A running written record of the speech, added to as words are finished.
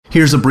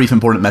Here's a brief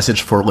important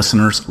message for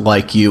listeners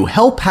like you.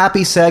 Help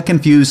Happy, Sad,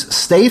 Confused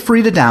stay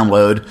free to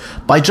download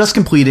by just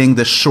completing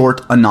this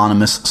short,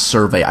 anonymous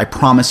survey. I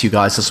promise you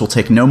guys this will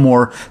take no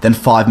more than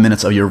 5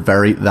 minutes of your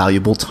very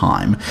valuable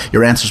time.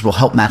 Your answers will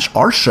help match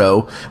our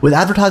show with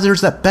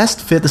advertisers that best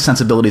fit the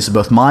sensibilities of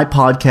both my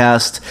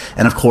podcast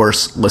and, of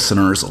course,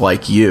 listeners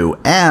like you.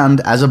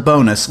 And as a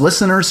bonus,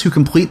 listeners who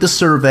complete the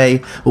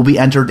survey will be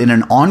entered in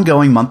an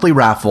ongoing monthly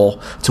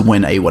raffle to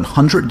win a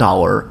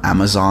 $100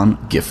 Amazon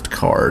gift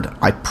card.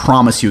 I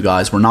promise you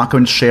guys, we're not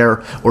going to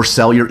share or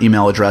sell your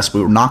email address.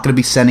 We're not going to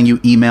be sending you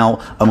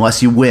email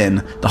unless you win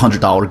the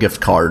 $100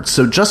 gift card.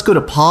 So just go to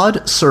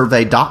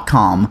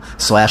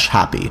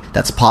podsurvey.com/happy.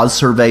 That's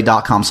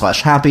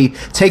podsurvey.com/happy.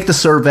 Take the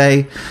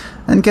survey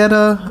and get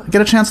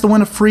a chance to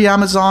win a free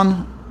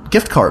Amazon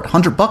gift card.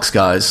 $100,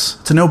 guys.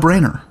 It's a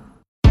no-brainer.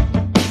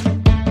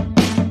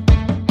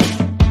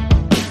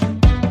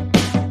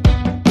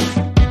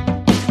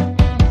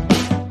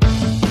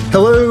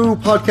 Hello,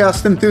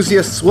 podcast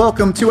enthusiasts.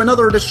 Welcome to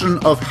another edition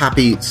of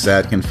Happy,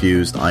 Sad,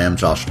 Confused. I am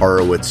Josh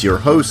Horowitz, your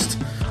host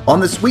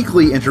on this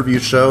weekly interview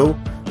show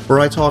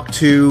where I talk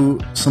to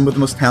some of the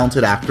most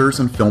talented actors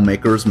and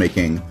filmmakers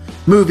making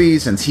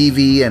movies and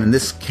TV, and in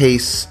this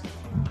case,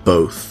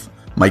 both.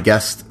 My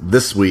guest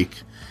this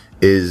week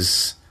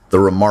is the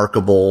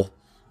remarkable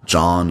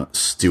Jon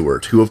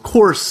Stewart, who, of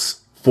course,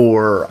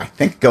 for, I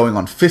think, going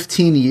on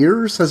 15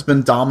 years, has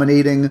been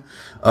dominating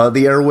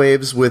the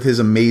airwaves with his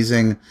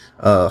amazing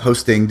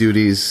hosting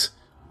duties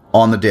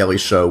on The Daily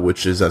Show,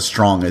 which is as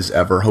strong as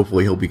ever.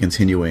 Hopefully he'll be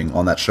continuing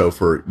on that show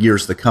for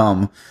years to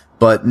come.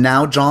 But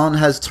now Jon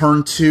has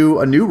turned to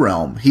a new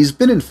realm. He's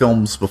been in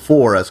films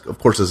before, as of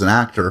course, as an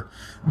actor,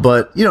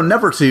 but,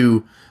 never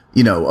to,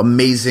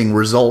 amazing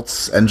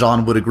results. And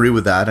Jon would agree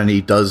with that. And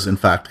he does, in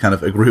fact, kind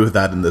of agree with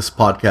that in this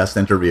podcast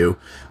interview.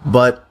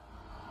 But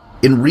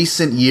in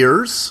recent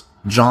years,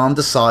 Jon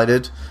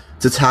decided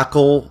to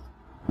tackle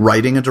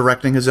writing and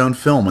directing his own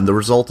film, and the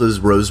result is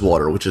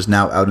Rosewater, which is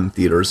now out in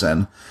theaters,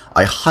 and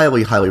I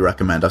highly, highly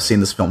recommend. I've seen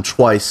this film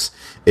twice.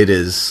 It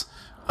is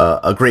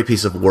a great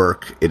piece of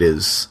work. It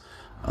is,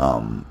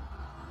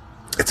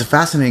 it's a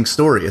fascinating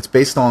story. It's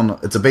based on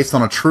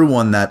a true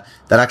one that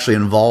actually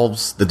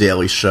involves The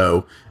Daily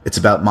Show. It's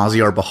about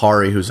Maziar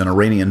Bahari, who's an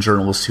Iranian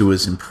journalist who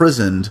was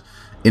imprisoned,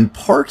 in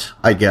part,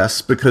 I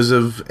guess, because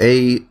of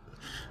a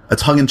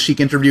tongue-in-cheek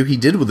interview he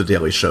did with The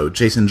Daily Show,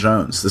 Jason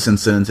Jones. This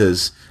incident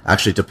is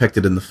actually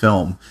depicted in the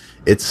film.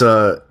 It's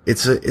not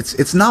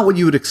what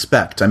you would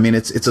expect. I mean,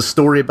 it's a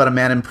story about a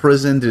man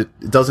imprisoned.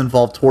 It does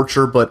involve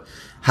torture, but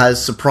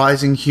has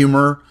surprising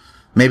humor.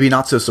 Maybe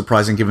not so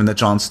surprising given that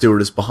Jon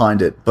Stewart is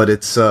behind it, but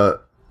it's well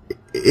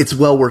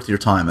worth your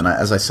time. And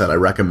as I said, I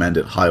recommend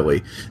it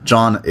highly.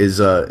 Jon is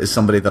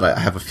somebody that I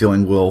have a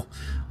feeling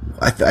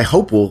I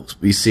hope we'll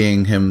be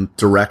seeing him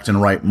direct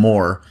and write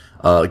more.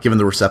 Given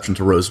the reception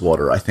to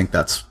Rosewater, I think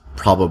that's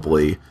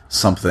probably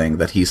something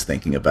that he's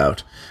thinking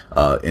about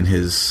in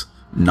his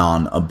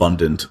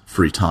non-abundant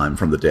free time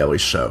from The Daily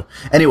Show.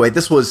 Anyway,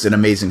 this was an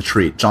amazing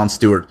treat. Jon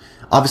Stewart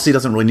obviously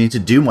doesn't really need to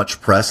do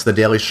much press. The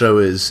Daily Show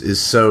is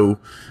so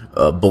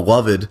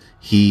beloved.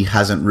 He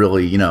hasn't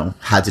really,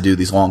 had to do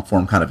these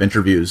long-form kind of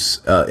interviews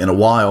in a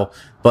while.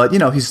 But,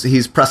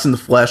 he's pressing the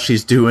flesh.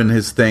 He's doing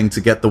his thing to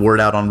get the word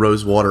out on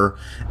Rosewater.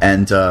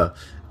 And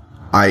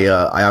I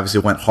obviously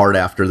went hard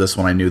after this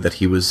when I knew that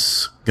he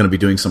was going to be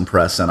doing some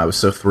press, and I was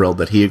so thrilled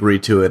that he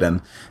agreed to it,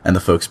 and the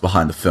folks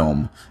behind the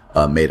film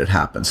made it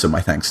happen. So my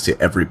thanks to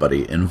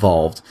everybody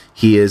involved.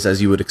 He is, as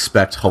you would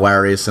expect,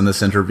 hilarious in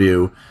this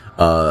interview,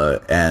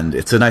 and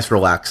it's a nice,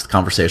 relaxed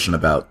conversation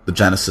about the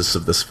genesis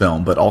of this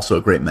film, but also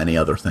a great many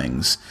other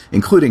things,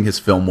 including his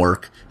film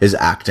work, his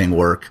acting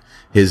work,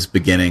 his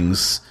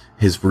beginnings,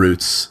 his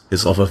roots,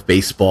 his love of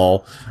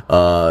baseball,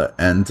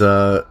 and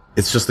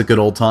it's just a good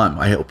old time.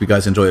 I hope you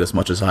guys enjoyed it as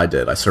much as I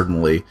did. I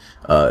certainly,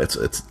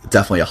 it's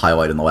definitely a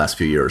highlight in the last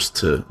few years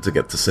to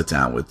get to sit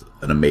down with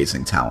an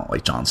amazing talent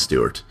like Jon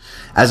Stewart.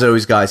 As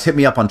always, guys, hit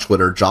me up on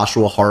Twitter.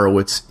 Joshua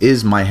Horowitz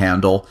is my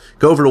handle.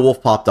 Go over to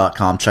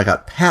wolfpop.com, check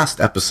out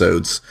past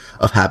episodes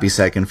of Happy,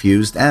 Sad,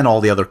 Confused, and all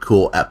the other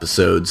cool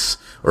episodes,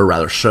 or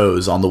rather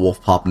shows, on the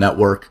Wolf Pop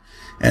Network.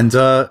 And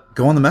go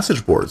on the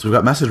message boards. We've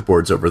got message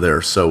boards over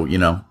there, so,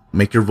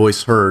 make your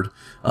voice heard.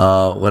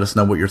 Let us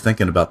know what you're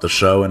thinking about the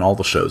show and all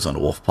the shows on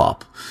Wolf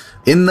Pop.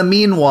 In the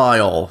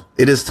meanwhile,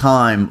 it is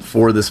time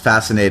for this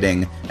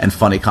fascinating and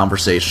funny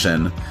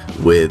conversation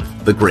with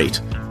the great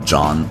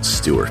Jon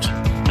Stewart.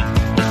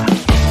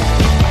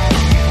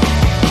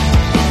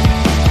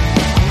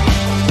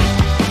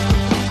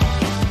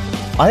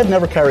 I have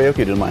never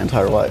karaoke'd in my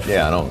entire life.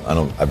 Yeah,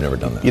 I've never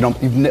done that.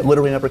 You've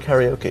literally never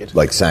karaoke'd?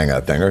 Like sang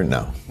a thinger?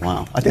 No.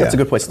 Wow. I think that's a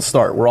good place to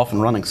start. We're off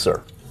and running,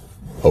 sir.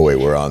 Oh, wait,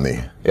 we're on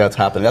the... Yeah, it's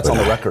happening. That's on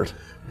the record.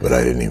 But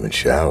I didn't even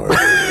shower.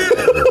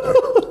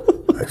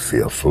 I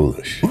feel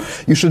foolish.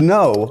 You should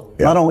know,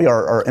 not only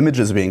are our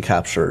images being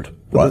captured,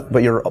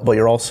 but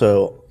you're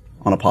also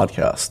on a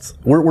podcast.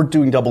 We're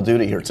doing double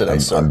duty here today,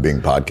 sir. I'm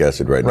being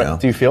podcasted right now.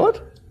 Do you feel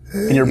it?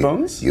 In your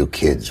bones? You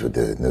kids with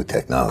the new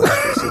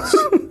technologies.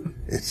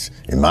 It's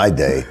in my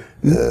day,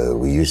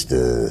 we used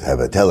to have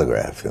a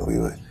telegraph,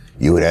 and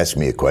you would ask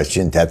me a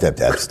question, tap tap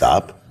tap,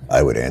 stop.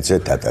 I would answer,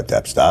 tap tap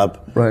tap,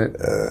 stop. Right.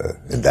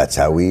 And that's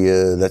how we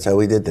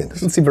did things.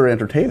 Doesn't seem very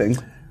entertaining.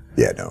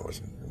 Yeah, no,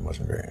 it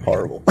wasn't very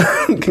Horrible.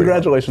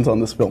 Congratulations on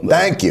this film, though.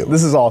 Thank you.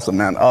 This is awesome,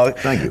 man.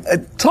 Thank you.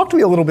 Talk to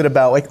me a little bit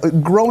about, like,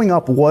 growing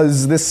up,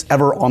 was this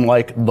ever on,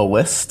 like, the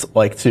list?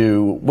 Like,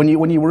 when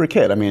you were a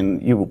kid, I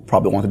mean, you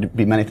probably wanted to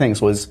be many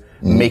things. Was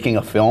making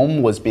a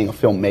film, was being a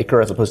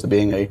filmmaker as opposed to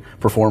being a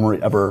performer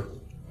ever?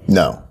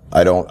 No,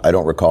 I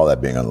don't recall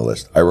that being on the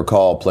list. I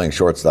recall playing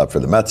shortstop for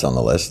the Mets on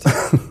the list.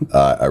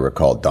 I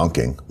recall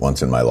dunking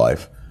once in my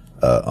life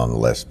on the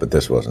list, but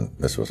this wasn't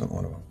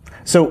one of them.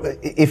 So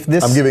if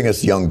this... I'm giving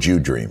us young Jew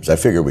dreams. I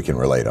figure we can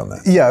relate on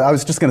that. Yeah, I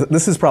was just going to...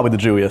 This is probably the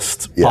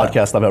Jewiest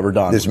podcast I've ever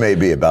done. This may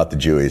be about the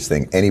Jewiest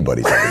thing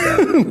anybody's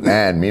ever done.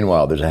 And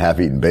meanwhile, there's a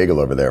half-eaten bagel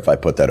over there. If I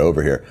put that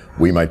over here,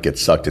 we might get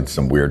sucked into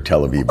some weird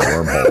Tel Aviv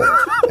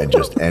wormhole and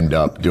just end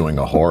up doing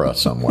a horror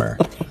somewhere.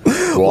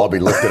 We'll all be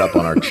lifted up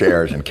on our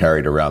chairs and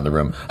carried around the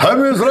room. I'm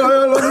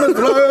Israel, I'm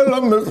Israel,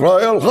 I'm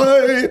Israel,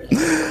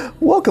 hey!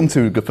 Welcome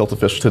to Gefilte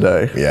Fish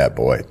today. Yeah,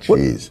 boy,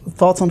 jeez.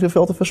 Thoughts on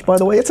Gefilte Fish, by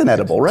the way? It's an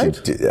edible, right?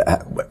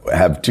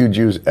 Have two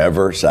Jews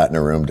ever sat in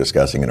a room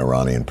discussing an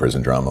Iranian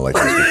prison drama like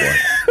this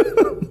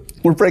before?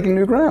 We're breaking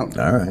new ground.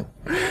 All right.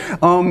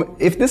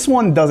 If this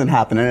one doesn't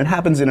happen, and it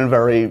happens in a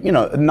very,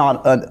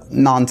 not a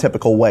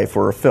non-typical way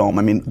for a film,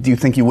 I mean, do you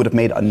think you would have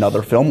made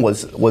another film?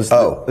 Was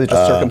it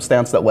just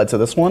circumstance that led to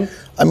this one?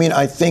 I mean,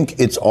 I think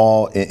it's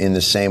all in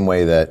the same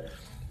way that,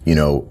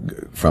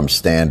 from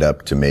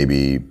stand-up to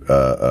maybe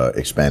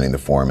expanding the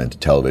form into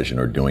television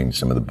or doing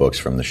some of the books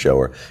from the show.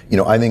 Or,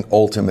 I think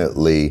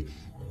ultimately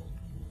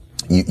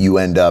you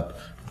end up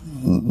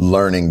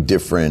learning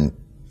different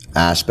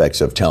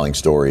aspects of telling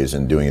stories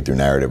and doing it through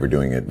narrative or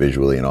doing it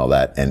visually and all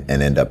that, and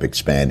end up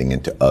expanding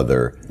into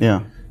other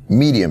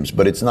mediums.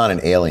 But it's not an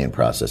alien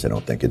process, I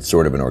don't think. It's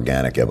sort of an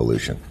organic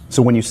evolution.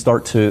 So when you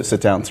start to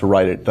sit down to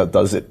write it,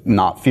 does it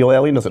not feel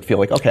alien? Does it feel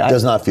like, okay? It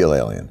does not feel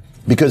alien.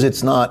 Because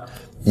it's not,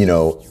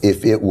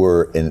 if it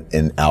were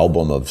an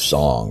album of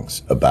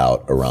songs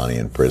about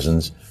Iranian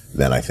prisons,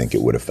 then I think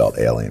it would have felt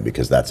alien,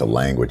 because that's a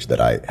language that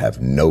I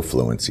have no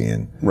fluency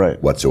in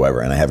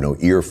whatsoever, and I have no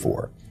ear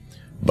for.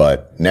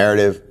 But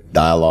narrative,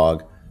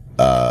 dialogue,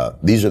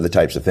 these are the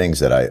types of things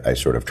that I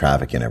sort of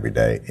traffic in every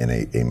day in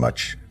a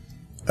much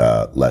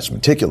less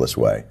meticulous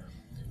way.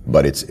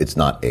 But it's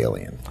not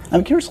alien.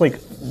 I'm curious, like,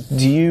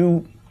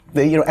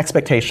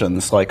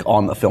 expectations, like,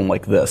 on a film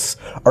like this,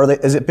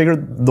 is it bigger,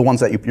 the ones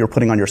that you're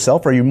putting on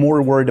yourself? Are you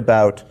more worried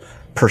about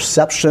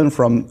perception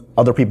from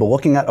other people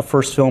looking at a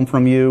first film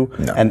from you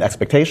and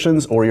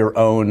expectations, or your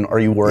own? Are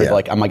you worried,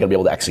 like, am I going to be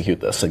able to execute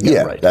this and get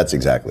it right? That's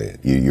exactly it.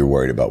 You're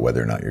worried about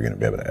whether or not you're going to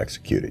be able to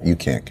execute it. You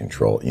can't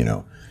control,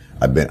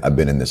 I've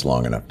been in this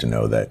long enough to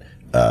know that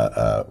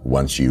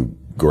once you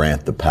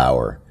grant the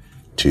power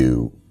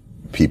to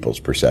people's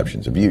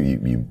perceptions of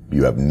you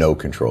have no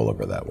control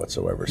over that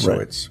whatsoever. So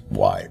it's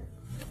why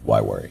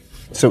worry?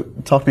 So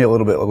talk to me a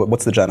little bit,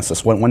 what's the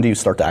genesis? When do you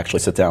start to actually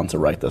sit down to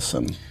write this?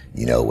 And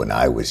when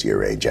I was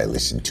your age, I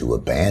listened to a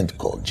band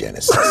called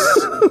Genesis.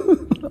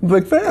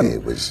 Big fan.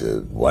 It was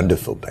a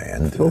wonderful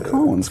band. Phil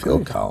Collins.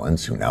 Phil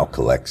Collins, who now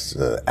collects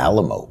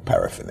Alamo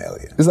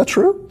paraphernalia. Is that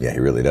true? Yeah, he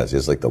really does. He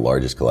has like the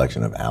largest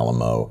collection of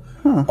Alamo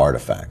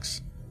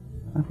artifacts.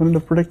 I wouldn't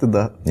have predicted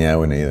that. Yeah, I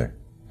wouldn't either.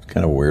 It's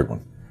kind of a weird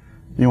one.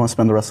 You want to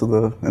spend the rest of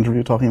the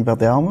interview talking about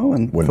the Alamo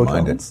and Wouldn't Phil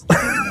mind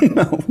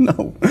Collins?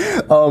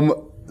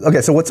 No.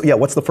 Okay, so what's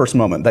the first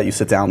moment that you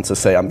sit down to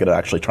say, I'm going to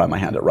actually try my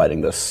hand at writing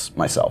this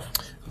myself?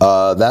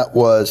 That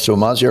was, so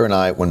Maziar and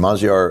I, when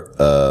Maziar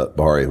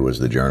Bahari, who was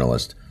the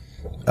journalist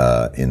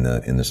in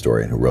the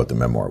story and who wrote the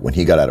memoir, when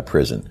he got out of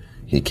prison,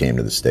 he came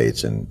to the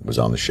States and was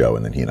on the show,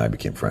 and then he and I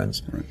became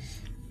friends. Right.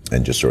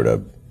 And just sort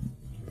of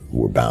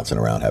were bouncing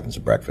around, having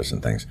some breakfast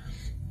and things.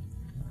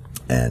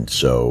 And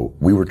so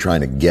we were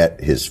trying to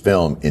get his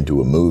film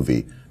into a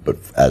movie, but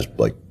as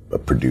like a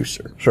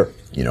producer. Sure.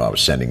 I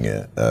was sending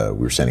it, we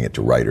were sending it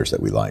to writers that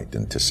we liked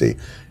and to see.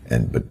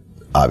 But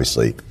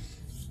obviously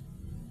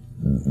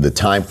the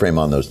time frame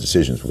on those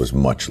decisions was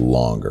much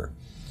longer.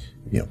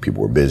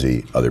 People were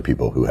busy. Other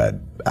people who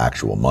had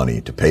actual money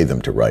to pay them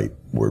to write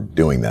were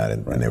doing that,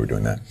 and they were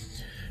doing that.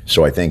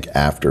 So I think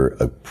after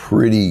a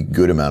pretty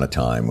good amount of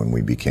time, when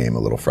we became a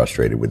little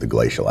frustrated with the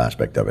glacial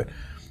aspect of it,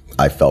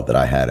 I felt that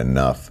I had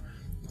enough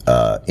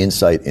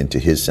insight into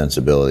his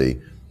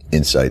sensibility,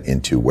 insight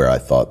into where I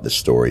thought the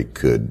story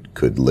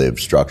could live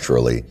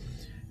structurally,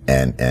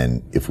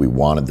 and if we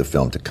wanted the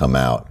film to come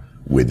out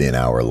within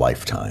our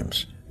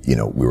lifetimes, we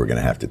were going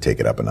to have to take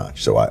it up a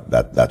notch. So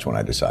that's when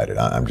I decided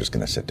I'm just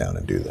going to sit down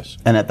and do this.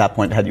 And at that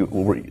point,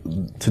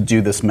 to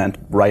do this meant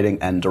writing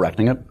and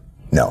directing it?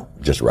 No,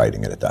 just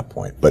writing it at that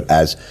point. But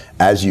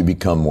as you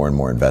become more and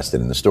more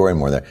invested in the story,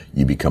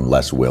 you become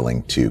less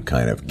willing to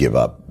kind of give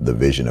up the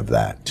vision of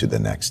that to the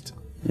next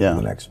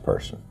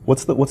person.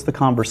 What's the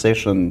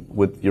conversation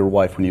with your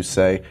wife when you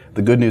say,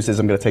 the good news is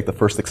I'm going to take the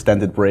first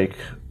extended break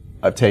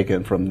I've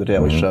taken from The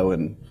Daily Show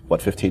in,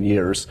 15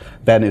 years.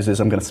 Bad news is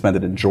I'm going to spend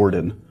it in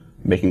Jordan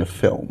making a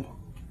film.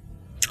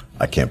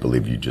 I can't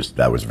believe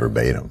that was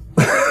verbatim.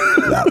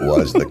 That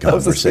was the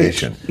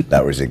conversation.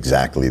 That was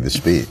exactly the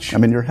speech.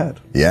 I'm in your head.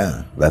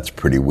 Yeah, that's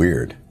pretty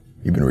weird.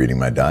 You've been reading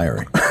my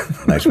diary.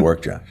 Nice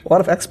work, Josh. A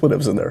lot of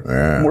expletives in there.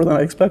 Yeah. More than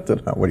I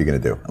expected. What are you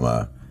going to do?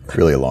 I'm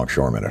really a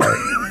longshoreman at heart.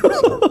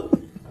 So.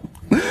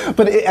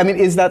 But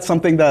is that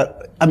something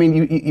that,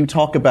 you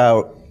talk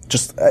about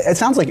just, it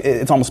sounds like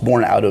it's almost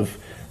born out of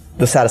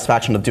the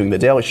satisfaction of doing The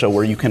Daily Show,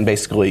 where you can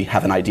basically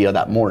have an idea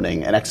that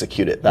morning and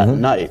execute it that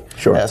night.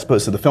 Sure. As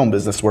opposed to the film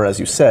business, where, as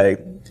you say,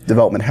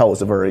 development hell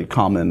is a very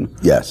common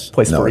place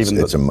for even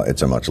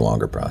it's a much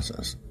longer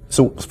process.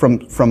 So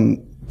from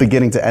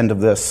beginning to end of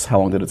this, how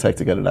long did it take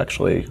to get it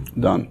actually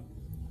done?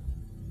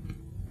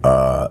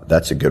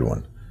 That's a good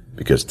one,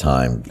 because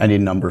time. I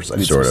need numbers. I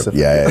need sort specific. of.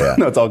 Yeah.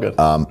 No, it's all good.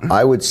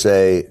 I would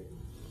say,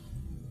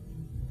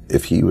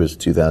 if he was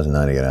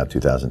 2009 to get out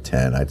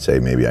 2010, I'd say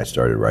maybe I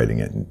started writing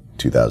it in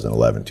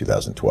 2011,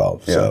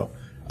 2012. Yeah. So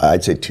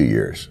I'd say 2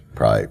 years,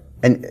 probably.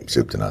 And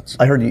soup to nuts.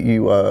 I heard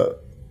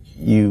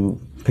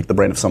you picked the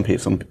brain of some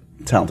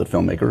talented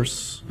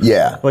filmmakers.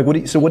 Yeah. Like, what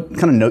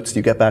kind of notes do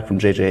you get back from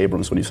J.J.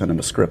 Abrams when you send him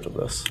a script of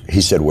this? He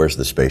said, "Where's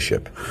the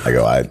spaceship?" I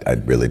go, I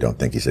really don't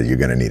think. He said, "You're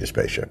going to need a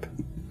spaceship.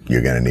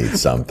 You're going to need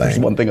something." There's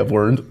one thing I've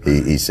learned.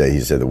 He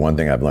said, the one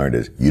thing I've learned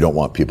is you don't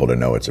want people to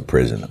know it's a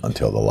prison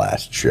until the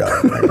last show.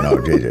 Like, no,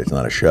 JJ, it's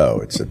not a show.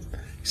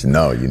 He said,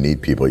 no, you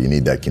need people. You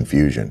need that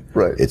confusion.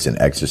 Right. It's an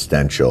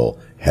existential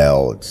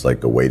hell. It's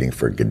like waiting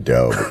for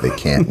Godot, but they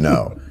can't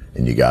know.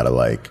 And you got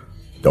to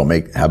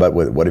how about,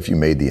 what if you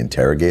made the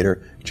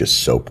interrogator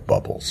just soap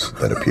bubbles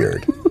that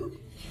appeared?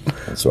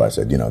 And so I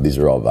said, these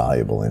are all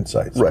valuable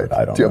insights. Right.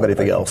 Do you have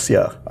anything else?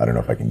 Yeah. I don't know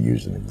if I can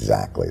use them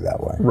exactly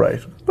that way. Right.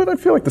 But I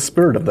feel like the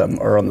spirit of them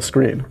are on the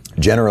screen.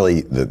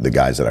 Generally, the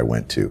guys that I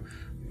went to,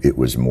 it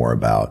was more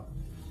about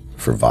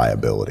for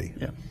viability.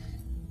 Yeah.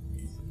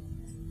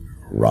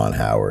 Ron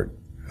Howard,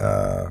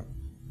 JJ,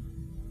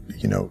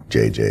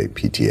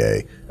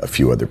 PTA, a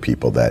few other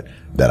people that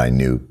I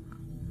knew,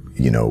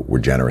 were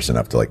generous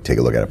enough to take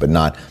a look at it, but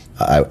not,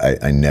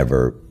 I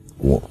never,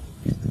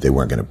 they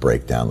weren't going to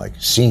break down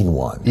scene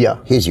one. Yeah.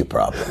 Here's your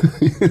problem.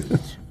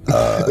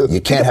 You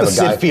can't have a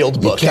guy. You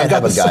can't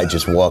have a guy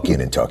just walk in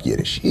and talk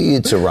Yiddish.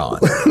 It's Iran.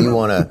 You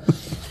want to.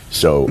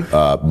 So,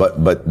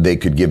 but they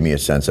could give me a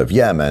sense of,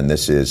 yeah, man,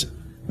 this has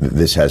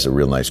a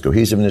real nice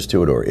cohesiveness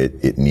to it, or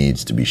it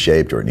needs to be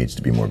shaped, or it needs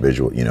to be more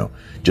visual.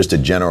 Just a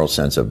general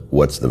sense of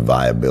what's the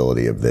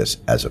viability of this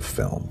as a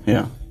film.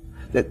 Yeah.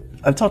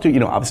 I've talked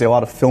to, obviously a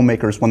lot of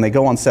filmmakers, when they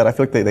go on set, I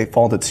feel like they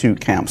fall into two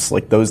camps,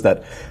 like those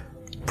that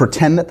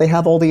pretend that they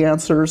have all the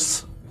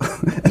answers,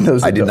 and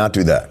those that I did not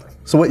do that.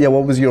 So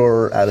what was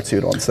your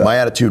attitude on set? My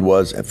attitude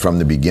was, from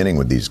the beginning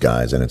with these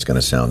guys, and it's going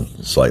to sound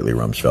slightly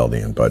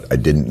Rumsfeldian, but I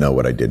didn't know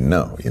what I didn't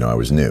know. I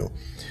was new.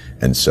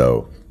 And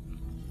so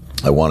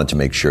I wanted to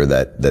make sure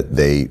that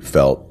they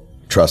felt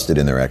trusted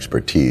in their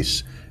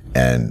expertise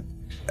and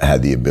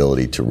had the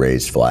ability to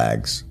raise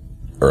flags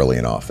early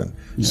and often,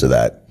 so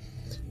that,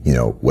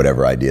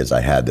 whatever ideas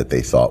I had that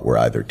they thought were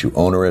either too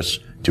onerous,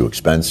 too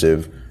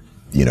expensive,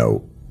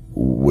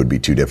 would be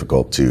too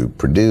difficult to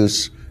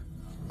produce,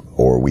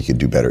 or we could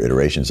do better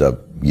iterations of,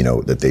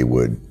 that they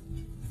would,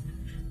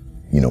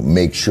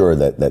 make sure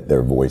that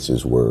their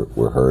voices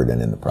were heard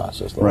and in the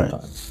process the whole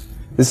time.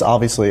 This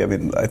obviously,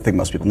 I think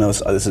most people know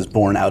this is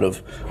born out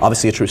of,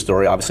 obviously a true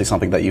story, obviously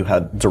something that you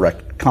had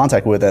direct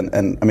contact with,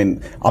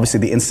 and obviously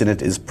the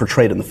incident is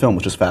portrayed in the film,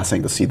 which is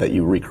fascinating to see that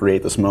you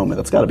recreate this moment.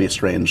 That's got to be a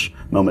strange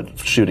moment,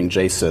 shooting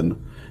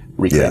Jason,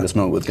 recreating this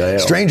moment with Gael.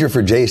 Stranger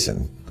for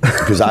Jason,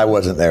 because I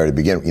wasn't there to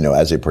begin,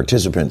 as a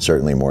participant,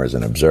 certainly more as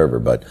an observer,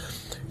 but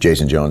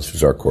Jason Jones,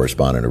 who's our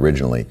correspondent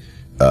originally,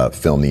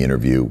 filmed the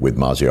interview with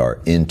Maziar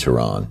in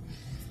Tehran,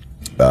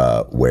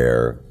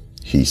 where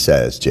he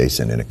says,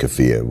 Jason, in a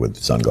keffiyeh with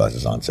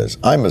sunglasses on, says,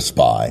 "I'm a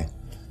spy,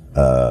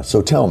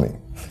 so tell me."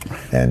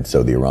 And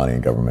so the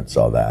Iranian government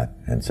saw that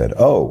and said,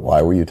 "Oh,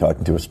 why were you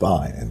talking to a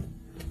spy?" And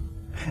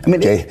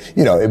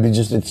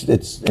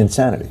it's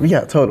insanity.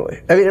 Yeah, totally.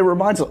 It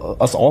reminds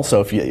us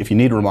also, if you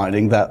need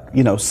reminding, that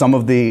some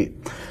of the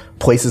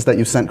places that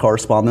you sent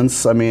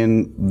correspondence,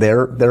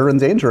 they're in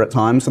danger at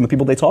times, and the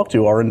people they talk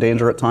to are in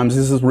danger at times.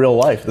 This is real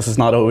life. This is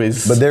not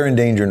always. But they're in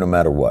danger no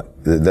matter what.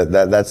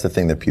 That's the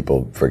thing that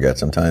people forget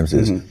sometimes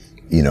is,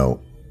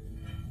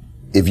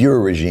 if you're a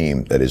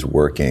regime that is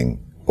working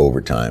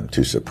overtime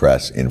to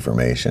suppress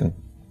information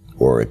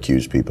or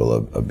accuse people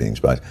of being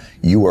spies,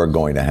 you are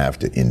going to have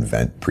to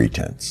invent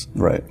pretense.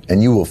 Right.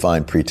 And you will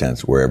find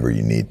pretense wherever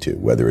you need to,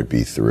 whether it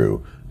be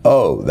through,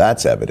 oh,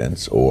 that's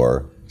evidence,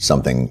 or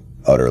something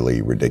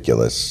utterly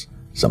ridiculous,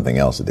 something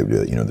else that they would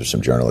do. There's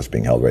some journalists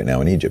being held right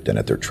now in Egypt, and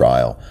at their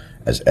trial,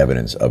 as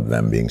evidence of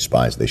them being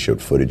spies, they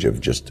showed footage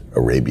of just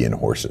Arabian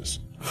horses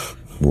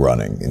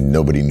running, and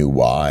nobody knew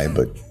why,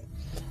 but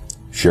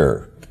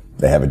sure,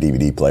 they have a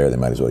DVD player, they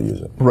might as well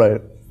use it.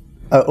 Right.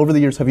 Over the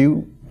years, have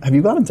you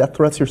gotten death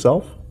threats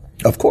yourself?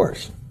 Of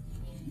course.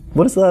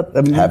 What is that?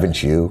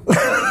 Haven't you?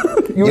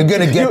 You're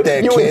going to get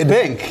there, you kid. Would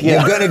think,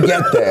 yeah. You're going to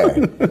get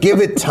there. Give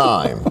it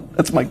time.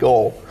 That's my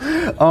goal.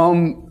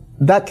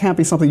 That can't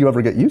be something you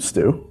ever get used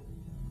to.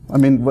 I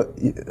mean, what?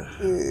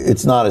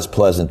 It's not as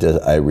pleasant as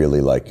I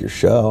really like your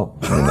show.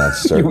 I mean,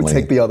 that's certainly. You would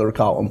take the other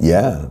column.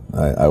 Yeah,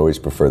 I always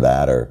prefer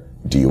that. Or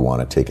do you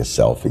want to take a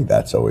selfie?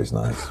 That's always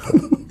nice.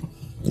 But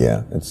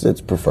yeah,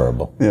 it's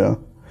preferable. Yeah.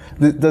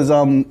 Does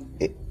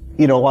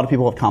you know, a lot of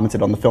people have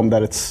commented on the film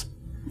that it's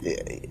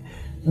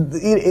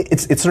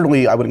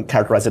certainly, I wouldn't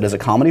characterize it as a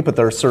comedy, but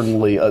there's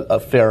certainly a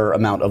fair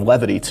amount of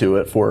levity to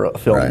it for a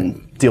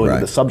film dealing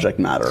with the subject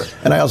matter.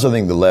 And I also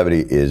think the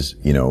levity is,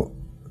 you know,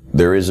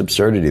 there is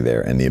absurdity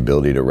there, and the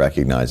ability to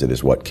recognize it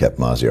is what kept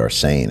Maziar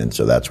sane, and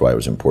so that's why it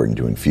was important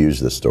to infuse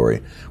the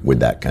story with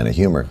that kind of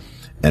humor.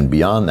 And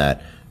beyond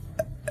that,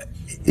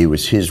 it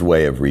was his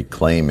way of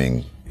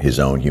reclaiming his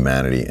own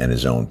humanity and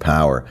his own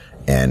power,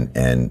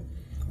 and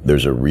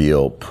there's a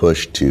real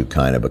push to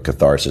kind of a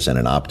catharsis and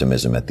an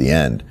optimism at the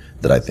end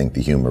that I think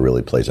the humor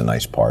really plays a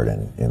nice part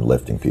in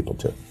lifting people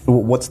to.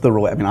 What's the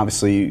role? I mean,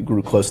 obviously you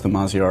grew close to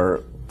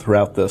Maziar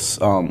throughout this.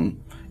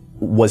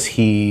 Was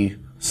he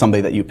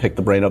somebody that you picked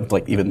the brain of,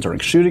 like even during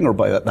shooting, or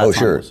by that time? Oh,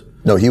 sure.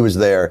 No, he was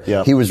there.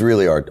 Yeah. He was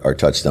really our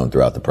touchstone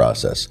throughout the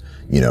process,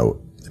 you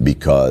know,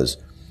 because,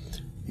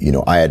 you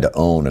know, I had to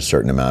own a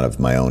certain amount of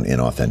my own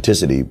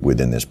inauthenticity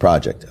within this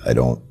project. I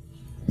don't,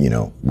 you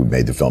know, we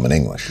made the film in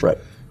English. Right.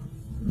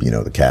 You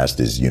know, the cast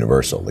is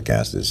universal. The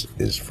cast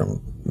is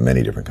from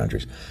many different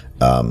countries.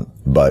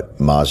 But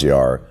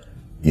Maziar,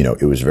 you know,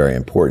 it was very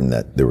important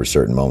that there were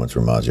certain moments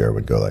where Maziar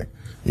would go like,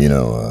 you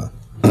know,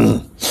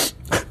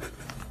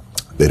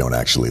 they don't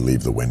actually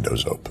leave the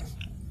windows open.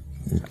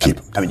 Keep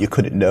them. I mean, you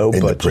couldn't know,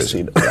 in but the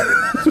prison.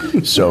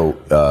 So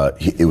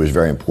it was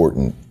very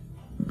important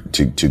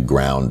to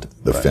ground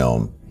the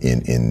film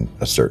in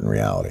a certain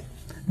reality.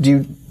 Do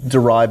you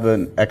derive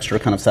an extra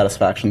kind of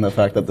satisfaction in the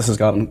fact that this has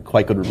gotten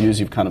quite good reviews?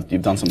 You've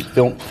done some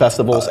film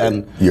festivals,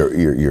 and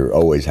you're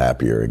always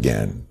happier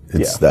again.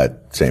 It's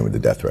that same with the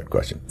death threat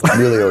question. I'm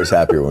really always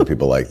happier when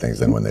people like things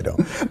than when they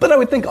don't. But I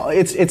would think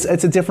it's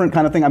a different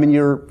kind of thing. I mean,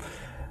 you've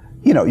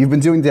been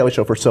doing Daily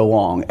Show for so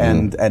long,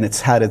 and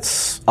it's had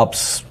its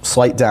ups,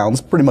 slight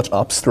downs, pretty much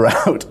ups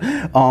throughout.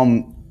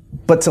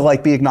 But to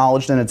like be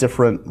acknowledged in a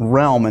different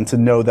realm, and to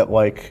know that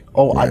like,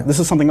 this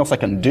is something else I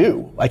can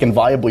do. I can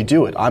viably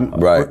do it.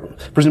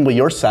 Presumably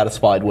you're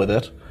satisfied with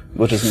it,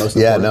 which is most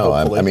important. Yeah, no.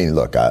 Hopefully. I mean,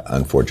 look.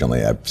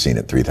 Unfortunately, I've seen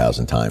it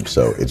 3,000 times,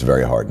 so it's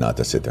very hard not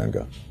to sit there and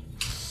go,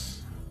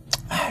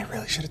 I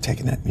really should have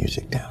taken that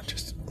music down.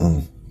 Just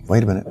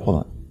wait a minute,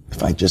 hold on.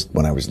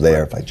 When I was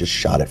there, if I just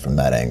shot it from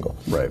that angle,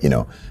 right? You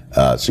know,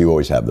 so you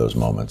always have those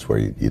moments where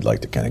you'd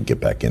like to kind of get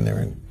back in there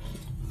and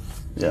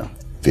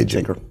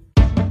fidget. Tinker.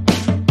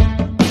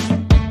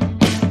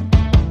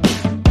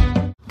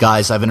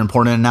 Guys, I have an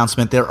important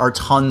announcement. There are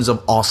tons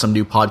of awesome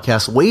new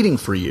podcasts waiting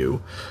for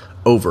you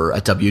over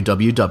at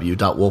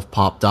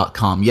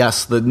www.wolfpop.com.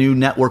 Yes, the new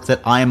network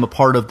that I am a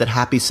part of, that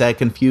Happy, Sad,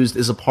 Confused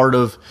is a part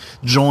of,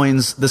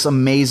 joins this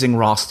amazing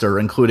roster,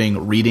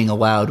 including Reading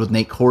Aloud with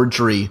Nate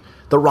Cordry,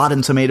 the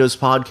Rotten Tomatoes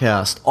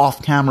podcast,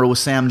 Off Camera with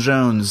Sam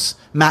Jones,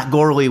 Matt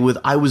Gorley with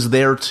I Was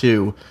There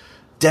Too,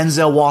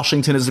 Denzel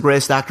Washington is the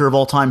greatest actor of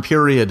all time,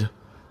 period.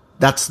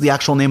 That's the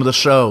actual name of the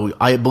show.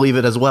 I believe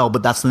it as well,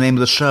 but that's the name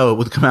of the show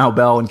with Kamau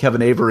Bell and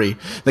Kevin Avery.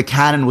 The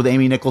Canon with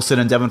Amy Nicholson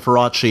and Devin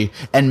Faraci,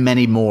 and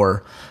many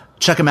more.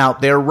 Check them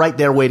out. They're right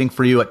there waiting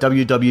for you at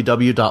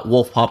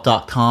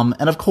www.wolfpop.com,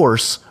 and of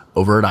course,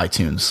 over at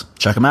iTunes.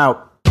 Check them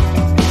out.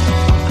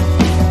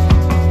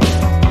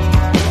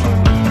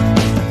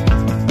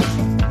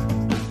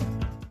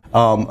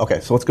 Okay,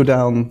 so let's go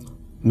down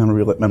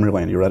memory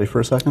lane. You ready for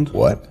a second?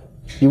 What?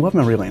 You love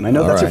memory lane. I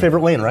know that's your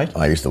favorite lane, right?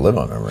 I used to live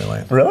on memory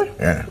lane. Really?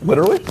 Yeah.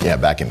 Literally? Yeah,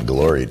 back in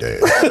glory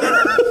days. All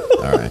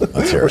right,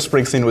 let's hear Where it.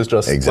 Springsteen was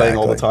just playing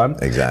all the time?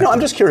 Exactly. No,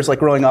 I'm just curious, like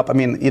growing up, I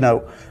mean, you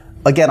know,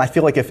 again, I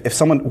feel like if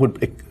someone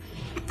would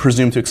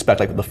presume to expect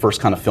like the first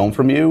kind of film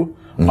from you,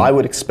 I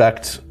would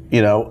expect,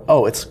 you know,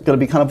 it's going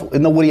to be kind of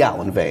in the Woody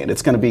Allen vein.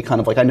 It's going to be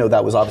kind of like, I know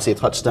that was obviously a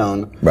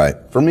touchstone. Right.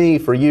 For me,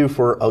 for you,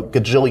 for a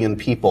gajillion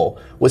people.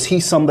 Was he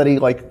somebody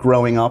like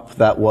growing up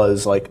that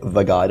was like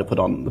the guy to put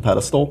on the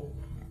pedestal?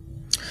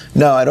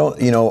 No, I don't,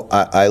 you know,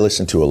 I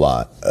listen to a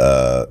lot,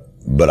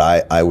 but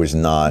I was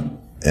not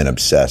an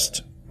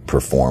obsessed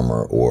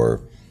performer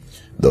or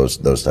those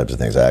types of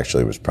things. I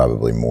actually was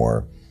probably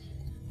more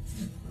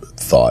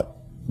thought,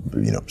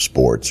 you know,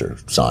 sports or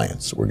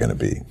science were going to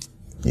be,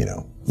 you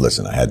know,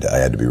 listen, I had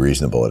to be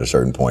reasonable at a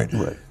certain point.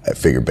 Right. I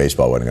figured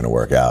baseball wasn't going to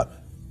work out.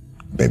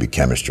 Maybe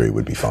chemistry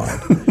would be fine.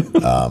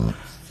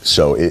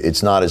 So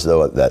it's not as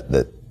though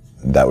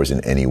that was in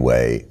any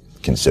way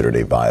considered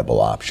a viable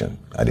option.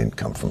 I didn't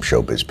come from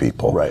showbiz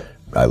people. Right.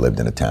 I lived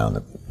in a town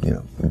that, you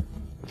know,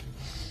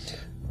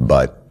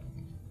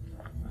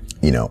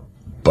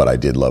 but I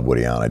did love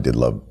Woody Allen. I did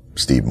love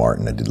Steve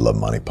Martin. I did love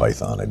Monty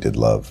Python. I did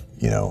love,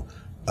 you know,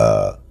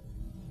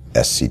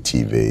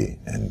 SCTV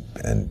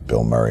and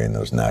Bill Murray and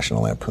those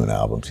National Lampoon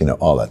albums, you know,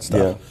 all that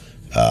stuff.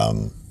 Yeah.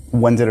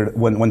 When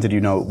did you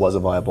know it was a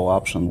viable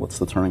option? What's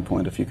the turning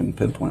point, if you can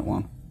pinpoint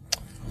one?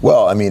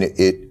 Well, I mean,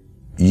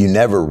 you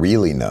never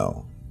really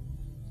know.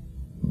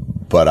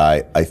 But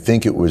I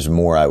think it was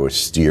more I was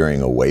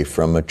steering away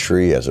from a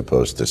tree as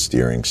opposed to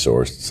steering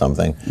source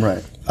something.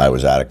 Right. I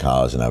was out of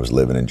college and I was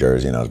living in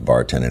Jersey and I was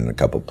bartending in a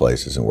couple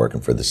places and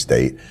working for the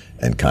state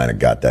and kind of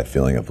got that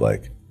feeling of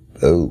like,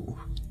 oh,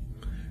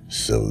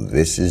 so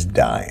this is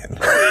dying.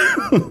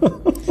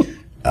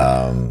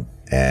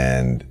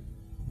 And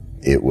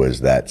it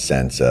was that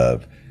sense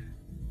of,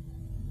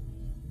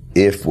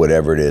 if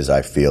whatever it is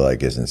I feel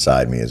like is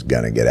inside me is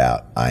going to get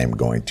out, I am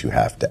going to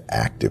have to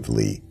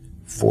actively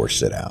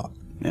force it out.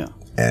 Yeah.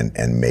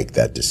 And make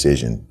that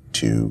decision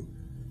to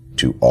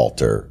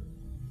alter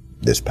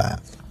this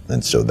path.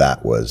 And so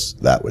that was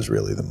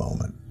really the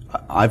moment.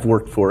 I've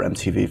worked for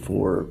MTV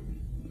for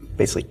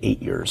basically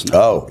 8 years now.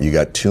 Oh, you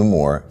got 2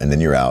 more and then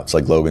you're out. It's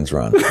like Logan's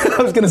Run.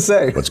 I was going to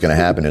say. What's going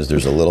to happen is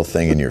there's a little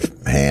thing in your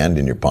hand,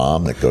 in your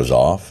palm that goes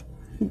off,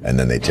 and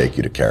then they take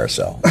you to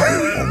Carousel.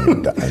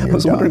 And you're I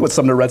was wondering what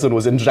Sumner Redstone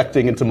was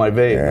injecting into my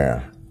vein.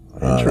 Yeah.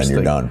 And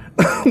you're done.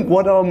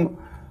 What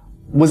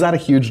was that a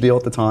huge deal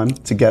at the time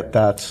to get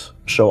that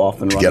show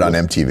off and running? Get on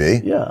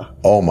MTV? Yeah.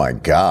 Oh my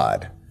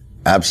God.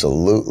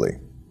 Absolutely.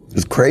 It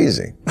was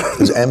crazy. It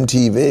was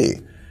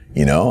MTV.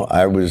 You know,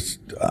 I was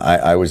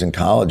in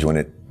college when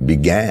it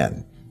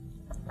began.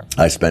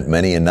 I spent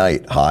many a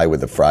night high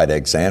with a fried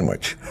egg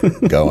sandwich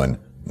going,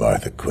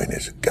 Martha Quinn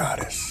is a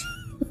goddess.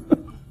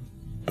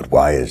 But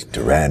why is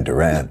Duran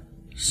Duran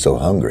so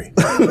hungry?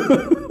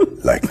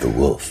 Like the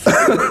wolf.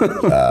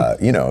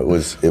 You know,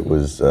 it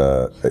was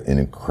an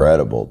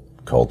incredible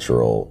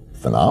cultural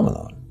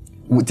phenomenon.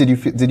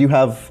 Did you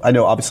have, I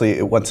know obviously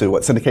it went to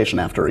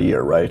syndication after a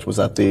year, right? Was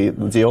that the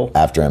deal?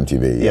 After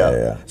MTV,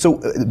 yeah. So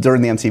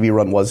during the MTV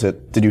run,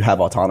 did you have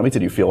autonomy?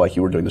 Did you feel like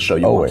you were doing the show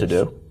you wanted to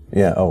do?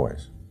 Yeah,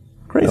 always.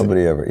 Crazy.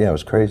 Nobody ever, it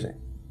was crazy.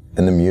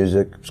 And the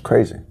music was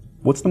crazy.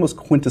 What's the most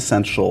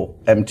quintessential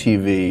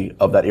MTV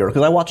of that era?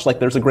 Because I watched, like,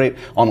 there's a great,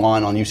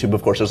 online on YouTube,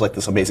 of course, there's like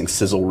this amazing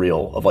sizzle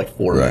reel of like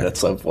 4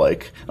 minutes of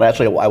like, and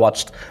I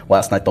watched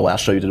last night the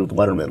last show you did with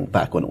Letterman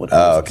back when it was,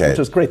 which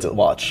was great to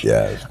watch.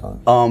 Yeah, it was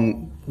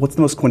fun. What's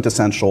the most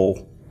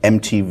quintessential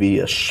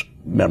MTV-ish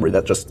memory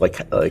that just like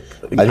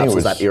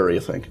encapsulates that era, you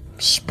think?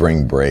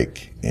 Spring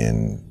break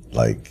in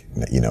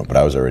but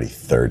I was already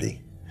 30.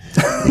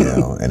 You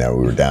know, and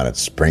we were down at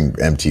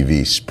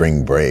MTV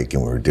Spring Break,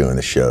 and we were doing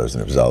the shows,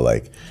 and it was all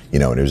like, you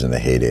know, and it was in the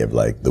heyday of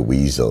like the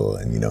Weasel,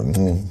 and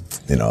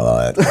all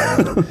that,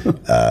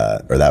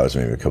 or that was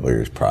maybe a couple of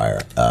years prior,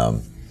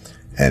 and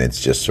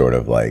it's just sort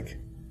of like,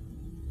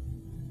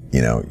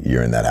 you know,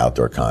 you're in that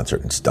outdoor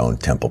concert in Stone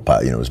Temple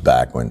Pilots. You know, it was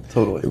back when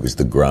it was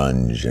the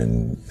grunge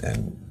and.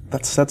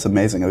 That's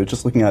amazing. I was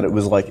just looking at it. It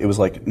was like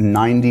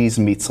 90s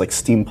meets like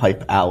Steam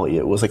Pipe Alley.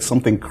 It was like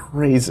something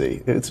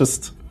crazy. It's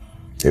just.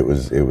 It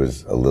was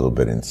a little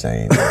bit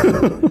insane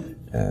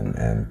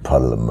and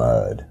puddle of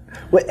mud.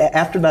 Well,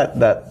 after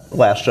that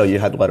last show, you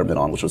had Letterman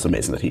on, which was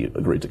amazing that he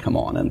agreed to come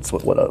on, and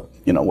what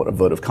a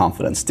vote of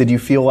confidence. Did you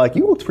feel like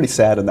you looked pretty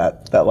sad in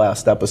that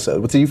last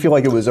episode? But did you feel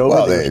like it was over?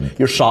 Well,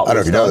 your shot was I don't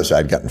know if you know this.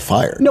 I'd gotten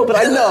fired. No, but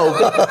I know.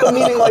 But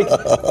meaning like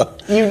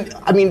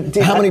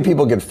how many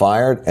people get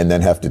fired and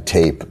then have to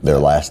tape their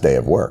last day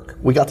of work?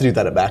 We got to do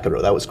that at Back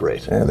Row. That was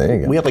great. Yeah, there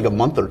you go. We had like a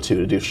month or two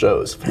to do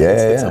shows.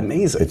 It's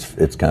amazing.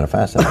 It's kind of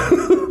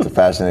fascinating. It's a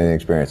fascinating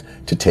experience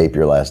to tape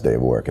your last day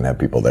of work and have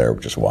people there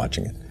just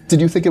watching it. Did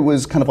you think it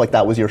was kind of like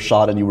that was your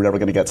shot and you were never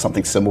going to get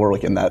something similar,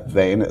 like in that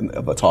vein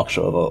of a talk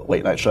show, of a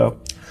late night show?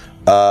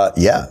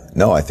 Yeah.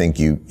 No, I think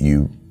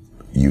you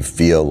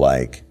feel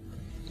like,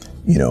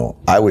 you know,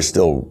 I was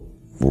still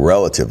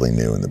relatively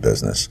new in the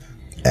business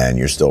and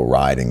you're still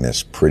riding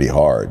this pretty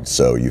hard.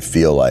 So you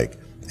feel like,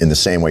 in the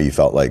same way you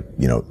felt like,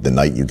 you know, the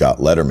night you got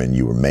Letterman,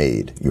 you were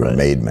made. You were a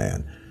made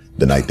man.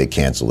 The night they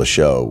cancel a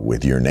show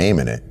with your name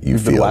in it, you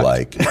feel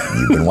like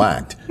you've been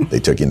whacked. They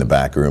took you in the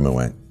back room and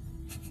went,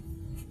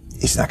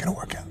 it's not going to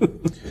work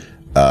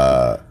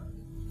out.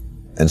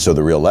 And so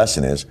the real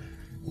lesson is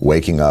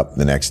waking up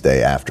the next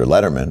day after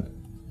Letterman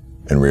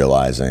and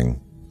realizing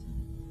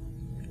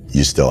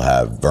you still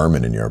have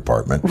vermin in your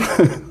apartment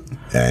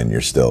and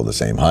you're still the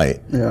same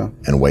height. Yeah.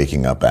 And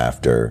waking up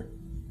after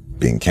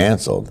being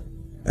canceled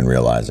and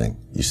realizing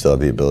you still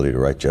have the ability to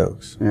write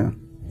jokes. Yeah.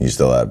 You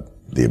still have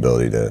the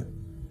ability to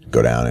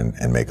go down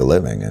and make a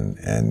living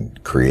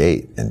and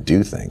create and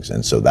do things.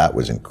 And so that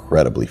was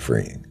incredibly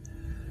freeing,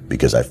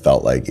 because I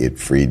felt like it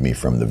freed me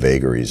from the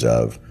vagaries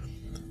of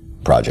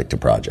project to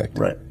project.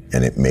 Right.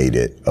 And it made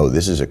it,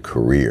 this is a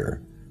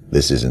career.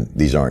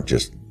 These aren't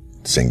just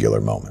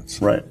singular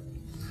moments. Right.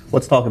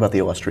 Let's talk about the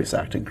illustrious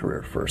acting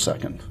career for a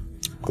second.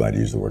 Glad you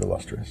used the word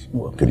illustrious.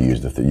 Could have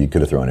used you could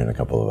have thrown in a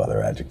couple of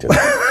other adjectives.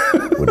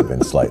 Would have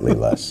been slightly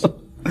less.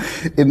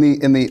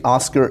 In the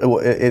Oscar,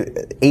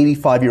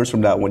 85 years from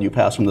now, when you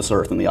pass from this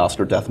earth, in the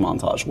Oscar death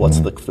montage, what's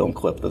the film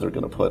clip that they're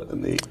going to put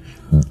in the?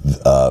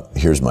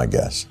 Here's my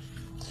guess.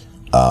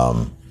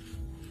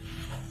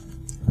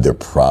 They're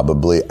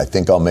probably, I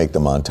think I'll make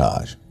the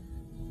montage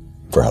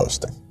for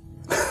hosting.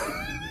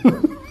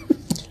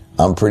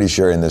 I'm pretty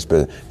sure in this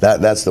business,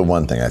 that's the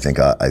one thing I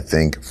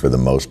think for the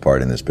most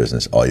part in this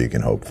business, all you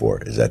can hope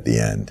for is at the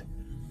end,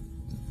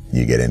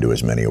 you get into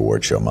as many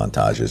award show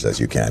montages as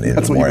you can in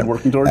That's the what you've morning. been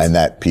working towards? And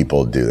that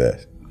people do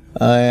this.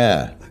 Oh,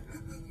 yeah.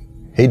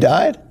 He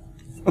died?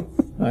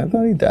 I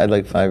thought he died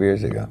like 5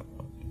 years ago.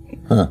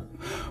 Huh.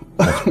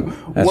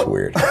 That's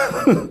weird.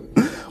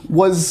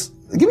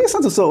 Give me a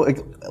sense of like,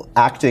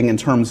 acting in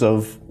terms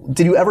of,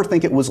 did you ever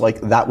think it was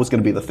like that was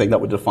going to be the thing that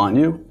would define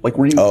you? Like,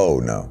 were you? Oh,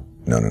 no.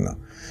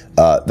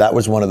 That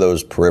was one of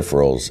those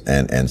peripherals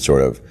and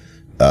sort of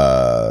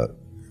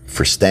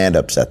for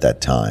stand-ups at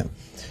that time.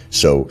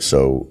 So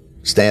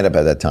stand-up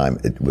at that time,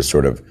 it was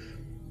sort of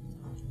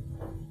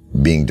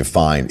being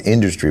defined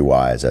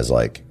industry-wise as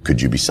like, could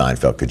you be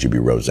Seinfeld? Could you be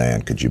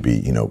Roseanne? Could you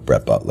be,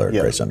 Brett Butler,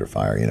 Grace Under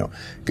Fire?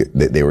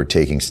 They were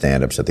taking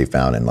stand-ups that they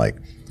found and like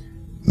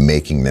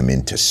making them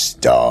into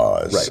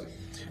stars. Right.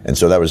 And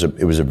so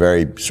it was a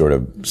very sort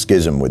of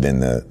schism within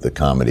the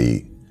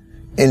comedy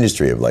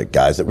industry of like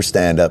guys that were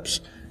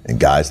stand-ups and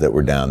guys that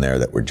were down there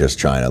that were just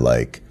trying to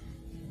like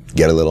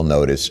get a little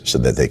notice so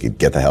that they could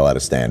get the hell out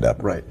of stand-up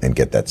and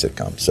get that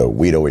sitcom. So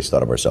we'd always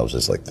thought of ourselves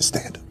as like the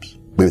stand-ups.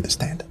 We were the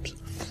stand-ups.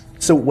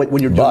 So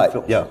when you're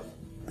doing,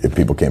 if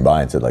people came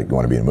by and said like, "You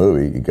want to be in a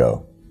movie?" You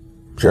go,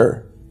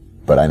 "Sure,"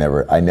 but I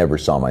never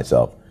saw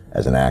myself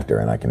as an actor,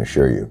 and I can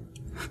assure you,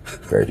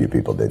 very few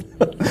people did.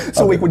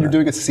 So like when you're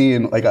doing a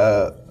scene like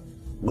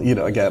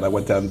again, I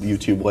went down the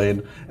YouTube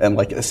lane and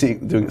like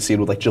doing a scene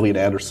with like Gillian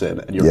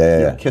Anderson, and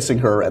you're kissing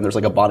her, and there's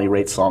like a Bonnie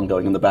Raitt song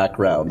going in the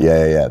background.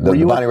 Yeah.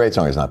 The Bonnie Raitt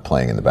song is not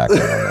playing in the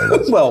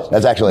background. Well,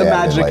 that's actually the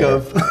magic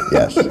of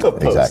yes, the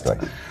post. Exactly.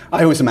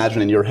 I always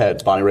imagine in your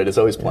head, Bonnie Raitt is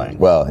always playing.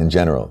 Well, in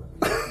general.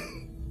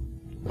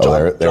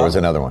 There was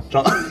another one.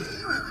 John.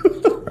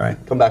 Right.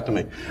 Come back to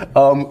me.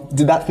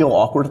 Did that feel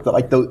awkward?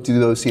 Like, do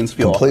those scenes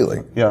feel completely?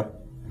 Awkward? Yeah.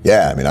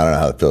 Yeah, I mean, I don't know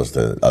how it feels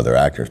to other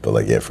actors, but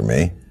like, for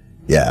me,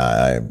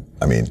 I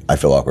mean, I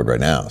feel awkward right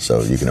now,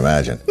 so you can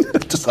imagine.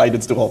 Just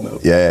heightened to all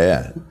notes.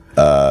 Yeah.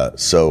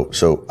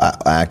 So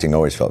acting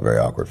always felt very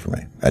awkward for me.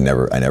 I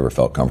never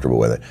felt comfortable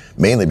with it,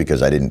 mainly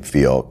because I didn't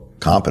feel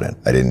competent.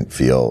 I didn't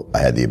feel I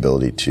had the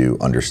ability to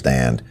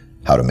understand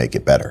how to make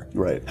it better.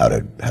 Right. How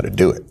to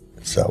do it.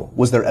 So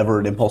was there ever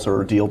an impulse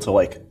or a deal to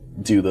like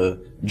do the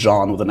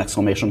John with an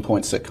exclamation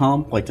point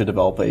sitcom, like to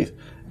develop a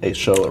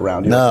show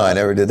around you? No, I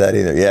never did that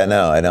either. Yeah,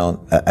 no, I don't.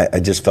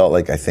 I just felt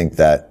like I think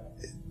that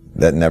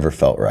never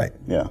felt right.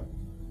 Yeah.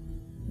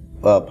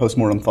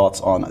 Postmortem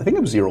thoughts on, I think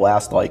it was your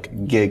last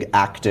like gig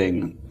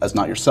acting as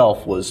not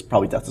yourself was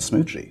probably Death to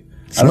Smoochie.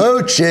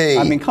 Smoochie!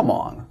 I mean, come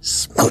on.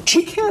 Smoochie.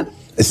 We can't.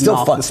 It's still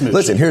knock fun. the Smoochie.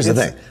 Listen, here's the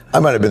thing. I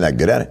might have been that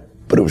good at it,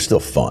 but it was still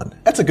fun.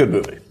 That's a good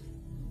movie.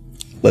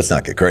 Let's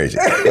not get crazy.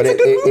 But a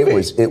good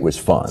movie. It was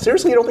fun.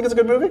 Seriously, you don't think it's a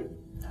good movie?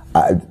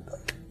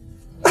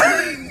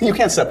 You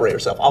can't separate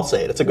yourself. I'll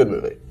say it. It's a good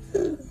movie.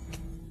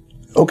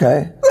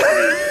 Okay.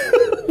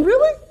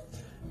 Really?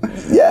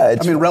 Yeah.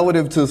 I mean,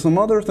 relative to some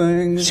other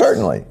things.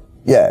 Certainly.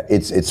 Yeah,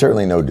 it's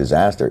certainly no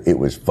disaster. It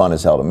was fun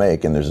as hell to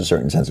make, and there's a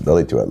certain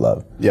sensibility to it,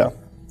 love. Yeah.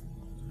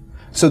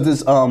 So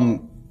this,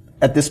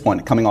 at this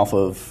point, coming off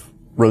of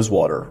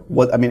Rosewater,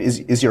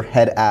 is your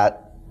head at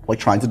like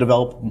trying to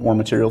develop more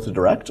material to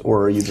direct,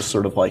 or are you just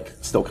sort of like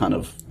still kind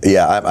of?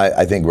 Yeah,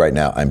 I think right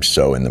now I'm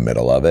so in the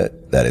middle of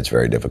it that it's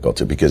very difficult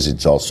to, because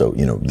it's also,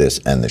 this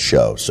and the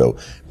show. So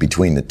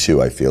between the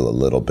two, I feel a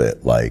little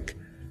bit like,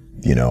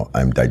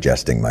 I'm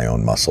digesting my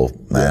own muscle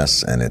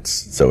mass, and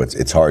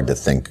it's hard to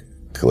think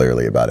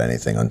clearly about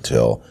anything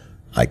until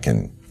I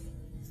can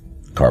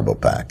carbo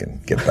pack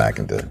and get back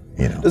into,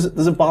 Does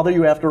it bother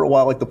you after a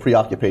while, like the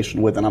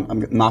preoccupation with, and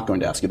I'm not going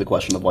to ask you the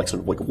question of like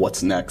sort of like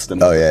what's next and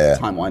what the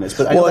timeline is,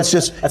 but I know that's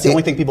the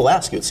only thing people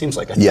ask you, it seems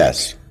like.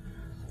 Yes.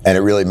 And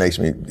it really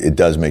it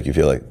does make you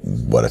feel like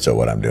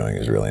what I'm doing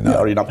is really not. Yeah,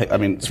 or you're not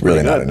it's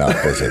really not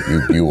enough, is it?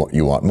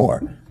 You want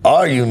more.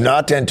 Are you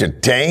not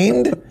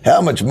entertained?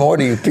 How much more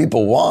do you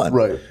people want?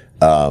 Right.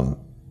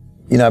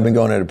 I've been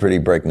going at a pretty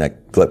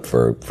breakneck clip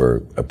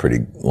for a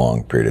pretty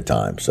long period of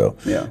time. So,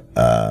 yeah.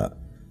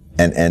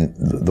 And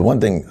the one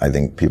thing I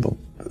think people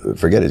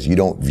forget is you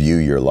don't view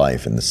your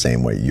life in the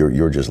same way.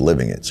 You're just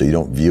living it. So you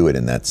don't view it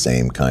in that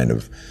same kind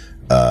of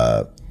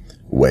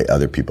way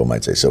other people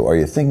might say. So are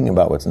you thinking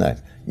about what's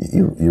next?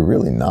 You're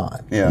really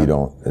not. Yeah. You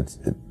don't.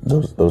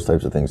 Those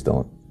types of things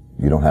don't.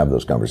 You don't have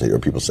those conversations. Or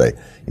people say,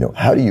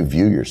 how do you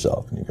view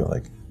yourself? And you go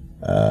like,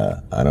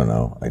 I don't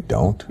know. I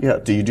don't. Yeah.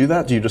 Do you do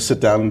that? Do you just sit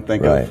down and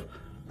think of?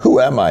 Who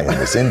am I in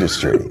this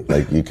industry?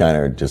 Like, you kind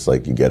of just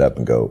like, you get up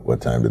and go, what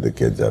time do the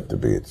kids have to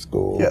be at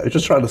school? Yeah, you're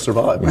just trying to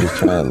survive. You're just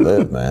trying to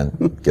live,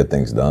 man. Get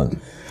things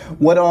done.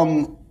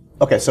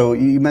 Okay, so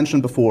you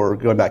mentioned before,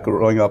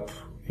 growing up,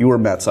 you were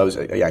Mets. I was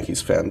a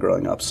Yankees fan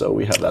growing up, so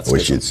we have that. I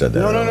wish you'd said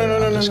that.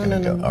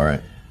 No. All right.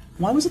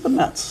 Why was it the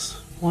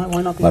Mets? Why not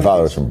the Yankees? My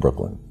father was from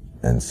Brooklyn,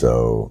 and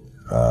so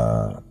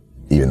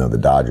even though the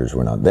Dodgers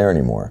were not there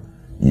anymore,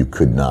 you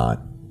could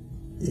not,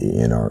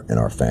 in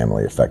our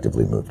family,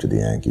 effectively move to the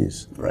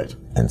Yankees, right,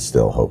 and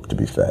still hope to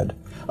be fed.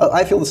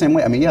 I feel the same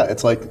way. I mean, yeah,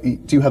 it's like,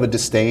 do you have a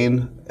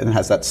disdain, and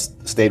has that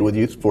stayed with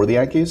you for the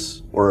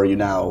Yankees, or are you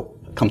now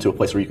come to a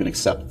place where you can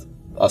accept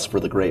us for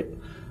the great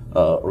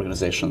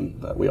organization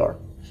that we are?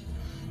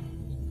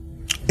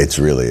 It's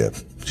really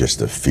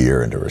just a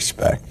fear and a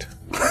respect,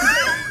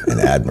 an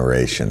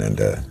admiration and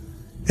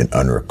an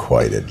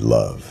unrequited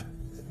love.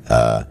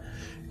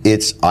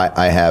 Here's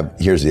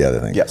the other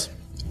thing. Yes.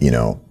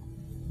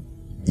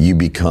 You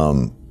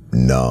become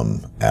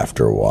numb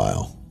after a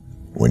while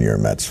when you're a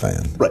Mets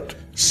fan. Right.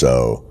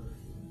 So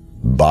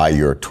by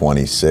your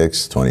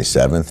 26th,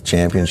 27th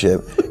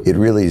championship, it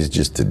really is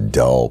just a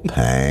dull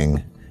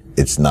pang.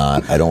 It's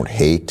not, I don't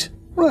hate.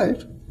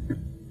 Right.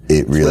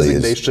 It really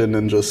resignation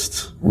and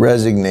just...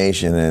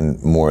 Resignation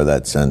and more of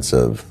that sense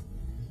of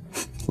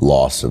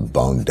loss of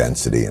bone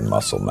density and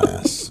muscle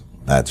mass.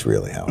 That's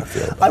really how I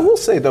feel. I will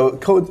say, though,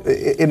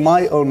 in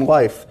my own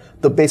life,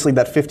 basically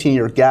that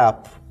 15-year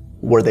gap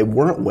where they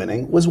weren't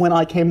winning was when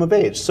I came of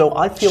age. So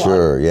I feel...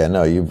 Sure,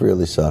 you've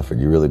really suffered.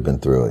 You've really been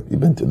through it.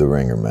 You've been through the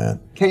ringer, man.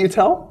 Can't you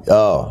tell?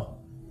 Oh.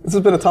 This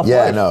has been a tough life.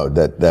 Yeah, no,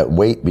 that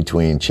wait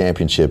between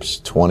championships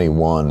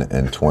 21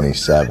 and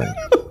 27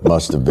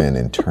 must have been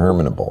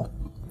interminable.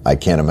 I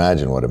can't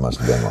imagine what it must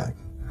have been like.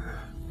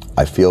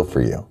 I feel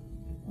for you.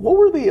 What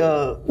were the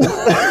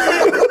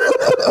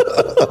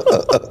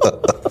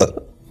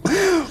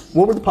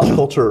what were the pop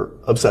culture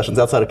obsessions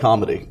outside of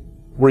comedy?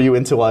 Were you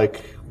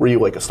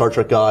like a Star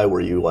Trek guy?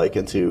 Were you like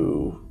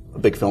into a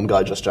big film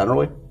guy just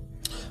generally?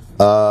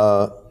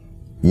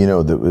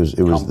 It was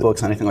comic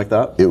books, anything like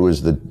that? It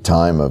was the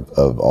time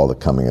of all the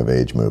coming of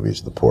age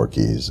movies, the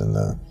Porky's and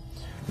the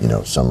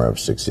Summer of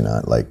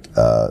 '69.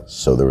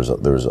 So there was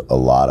a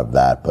lot of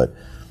that, but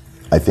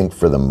I think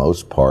for the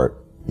most part,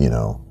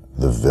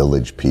 the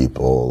Village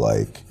People,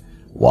 like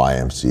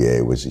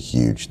YMCA was a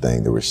huge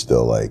thing. There was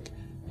still like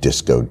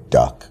Disco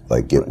Duck,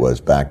 like it was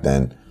back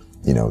then.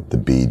 The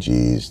Bee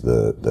Gees,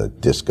 the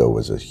disco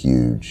was a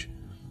huge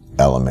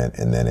element,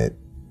 and then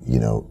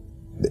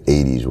the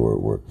 80s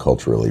were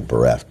culturally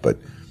bereft, but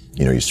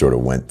you sort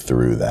of went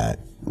through that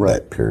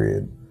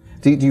period.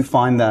 Do you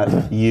find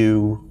that do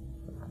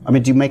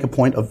you make a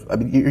point of,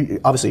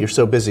 obviously you're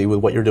so busy with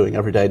what you're doing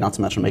every day, not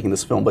to mention making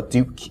this film, but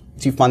do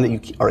you find that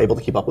you are able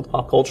to keep up with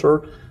pop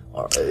culture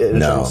in a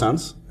general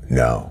sense?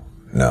 No.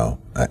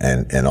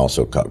 And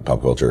also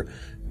pop culture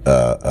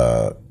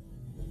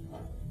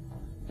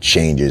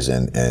changes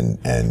and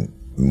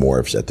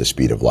morphs at the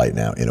speed of light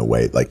now in a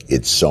way, like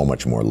it's so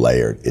much more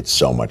layered, it's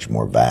so much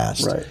more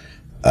vast. Right.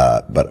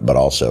 But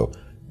also,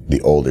 the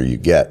older you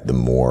get, the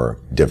more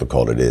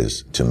difficult it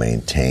is to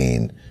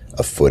maintain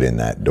a foot in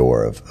that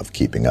door of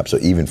keeping up. So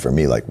even for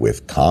me, like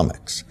with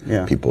comics,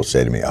 people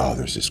say to me, "Oh,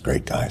 there's this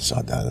great guy I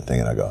saw down the thing,"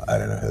 and I go, "I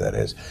don't know who that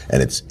is."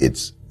 And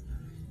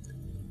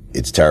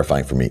it's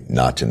terrifying for me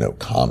not to know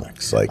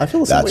comics. Like, I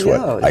feel the that's same way,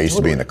 what I used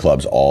to be in the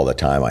clubs all the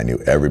time. I knew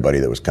everybody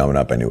that was coming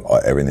up. I knew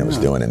everything that was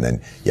doing. And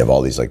then you have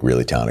all these like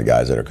really talented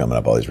guys that are coming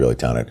up, all these really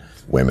talented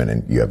women,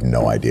 and you have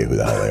no idea who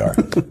the hell they are.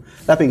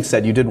 That being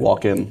said, you did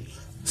walk in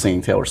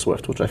singing Taylor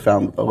Swift, which I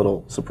found a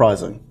little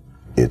surprising.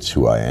 It's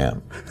who I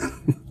am.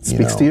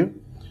 Speaks to you?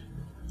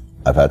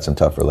 I've had some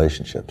tough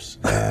relationships,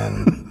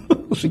 and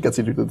she gets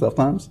you through the tough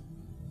times.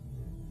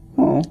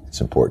 Oh, it's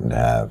important to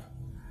have.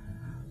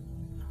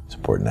 It's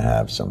important to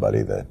have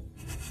somebody that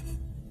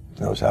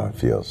knows how it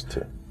feels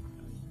to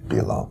be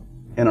alone.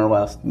 In our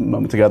last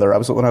moment together,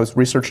 when I was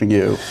researching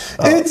you.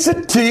 It's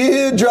a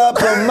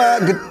teardrop on my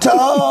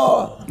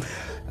guitar,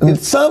 and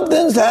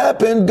something's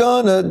happened.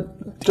 Gonna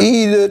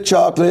eat a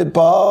chocolate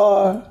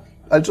bar.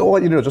 I just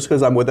want you to know, just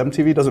because I'm with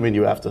MTV doesn't mean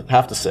you have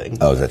to sing.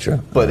 Oh, is that true?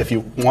 But if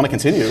you want to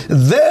continue.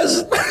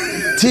 There's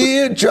a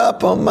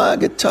teardrop on my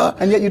guitar.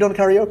 And yet you don't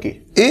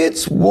karaoke.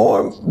 It's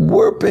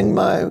warping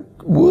my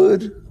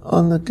wood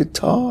on the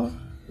guitar.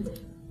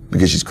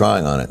 Because she's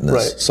crying on it, and the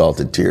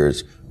salted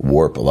tears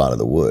warp a lot of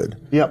the wood.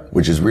 Yep.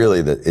 Which is really,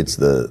 it's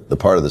the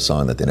part of the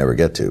song that they never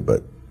get to.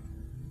 But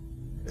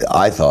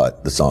I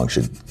thought the song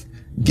should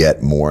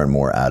get more and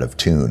more out of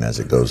tune as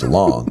it goes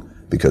along,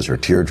 because her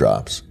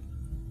teardrops.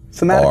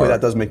 Thematically,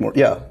 that does make more,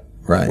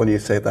 right. When you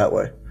say it that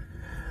way.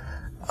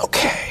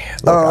 Okay.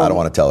 Look, I don't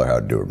want to tell her how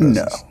to do her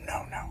business.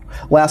 No.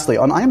 Lastly,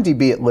 on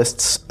IMDb, it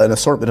lists an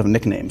assortment of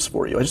nicknames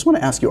for you. I just want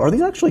to ask you, are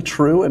these actually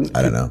true? And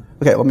I don't know.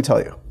 Okay, let me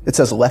tell you. It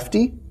says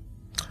Lefty.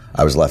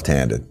 I was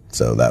left-handed,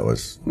 so that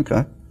was...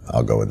 Okay.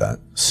 I'll go with that.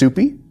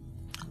 Soupy.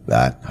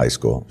 That, high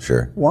school,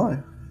 sure. Why?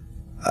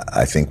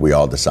 I think we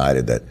all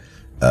decided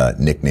that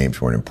nicknames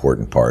were an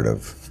important part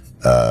of,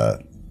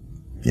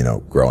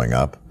 growing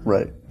up.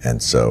 Right.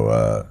 And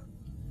so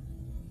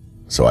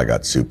I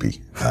got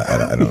Soupy.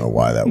 I don't know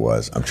why that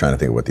was. I'm trying to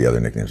think of what the other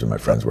nicknames of my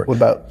friends were. What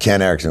about?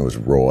 Ken Erickson was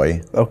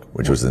Roy, Oh,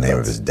 which was the name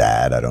of his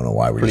dad. I don't know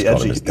why we just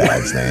called him his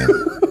dad's name.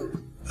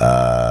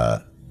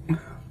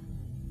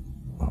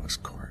 What was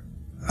Court?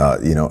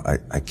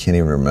 I can't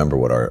even remember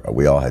what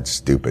we all had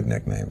stupid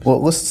nicknames. Well,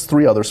 it lists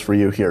 3 others for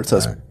you here. It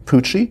says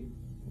Poochie.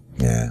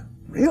 Yeah.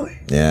 Really?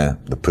 Yeah,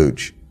 the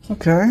Pooch.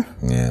 Okay.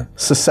 Yeah.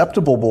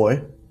 Susceptible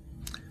Boy.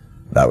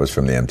 That was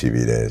from the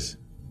MTV days.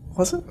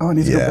 Was it? Oh, I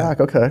need to go back.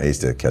 Okay. I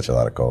used to catch a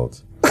lot of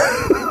colds.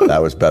 That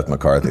was Beth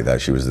McCarthy.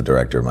 She was the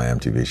director of my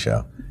MTV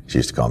show. She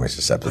used to call me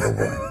Susceptible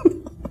Boy.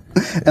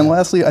 And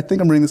lastly, I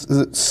think I'm reading this. Is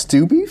it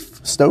Stew Beef?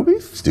 Stow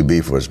Beef? Stew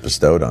Beef was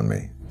bestowed on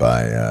me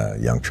by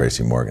young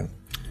Tracy Morgan.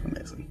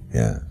 Amazing.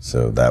 Yeah.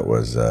 So that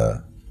was,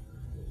 I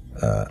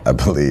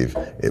believe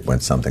it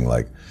went something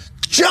like,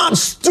 Jon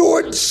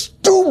Stewart,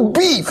 stew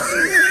beef.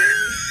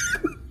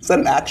 Is that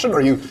an action?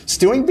 Are you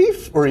stewing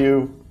beef? Or are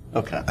you...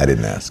 Okay. I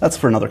didn't ask. That's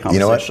for another conversation. You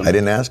know what? I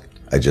didn't ask.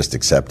 I just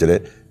accepted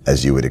it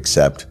as you would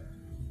accept,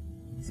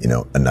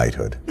 a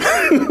knighthood.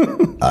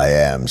 I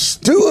am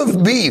stew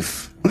of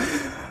beef.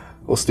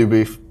 Well, stew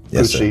beef,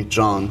 Yes, Pucci, sir.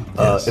 John,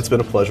 Yes. it's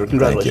been a pleasure. Thank you.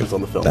 Congratulations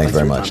on the film. Thanks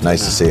very for your much. time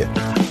Nice to today.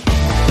 see you.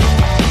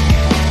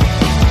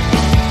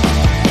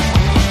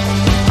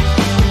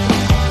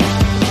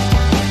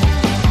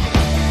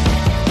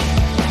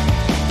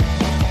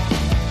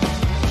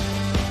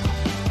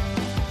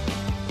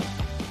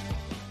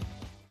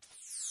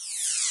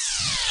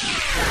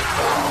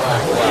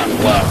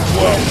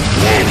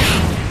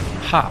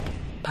 Pop.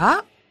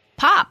 Pop?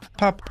 Pop.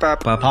 Pop.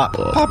 Pop. Pop. Pop.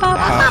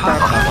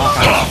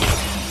 Pop.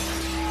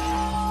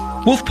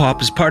 Wolf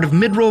Pop is part of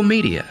Midroll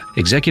Media,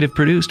 executive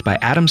produced by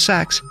Adam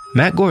Sachs,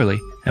 Matt Gorley,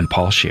 and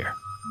Paul Scheer.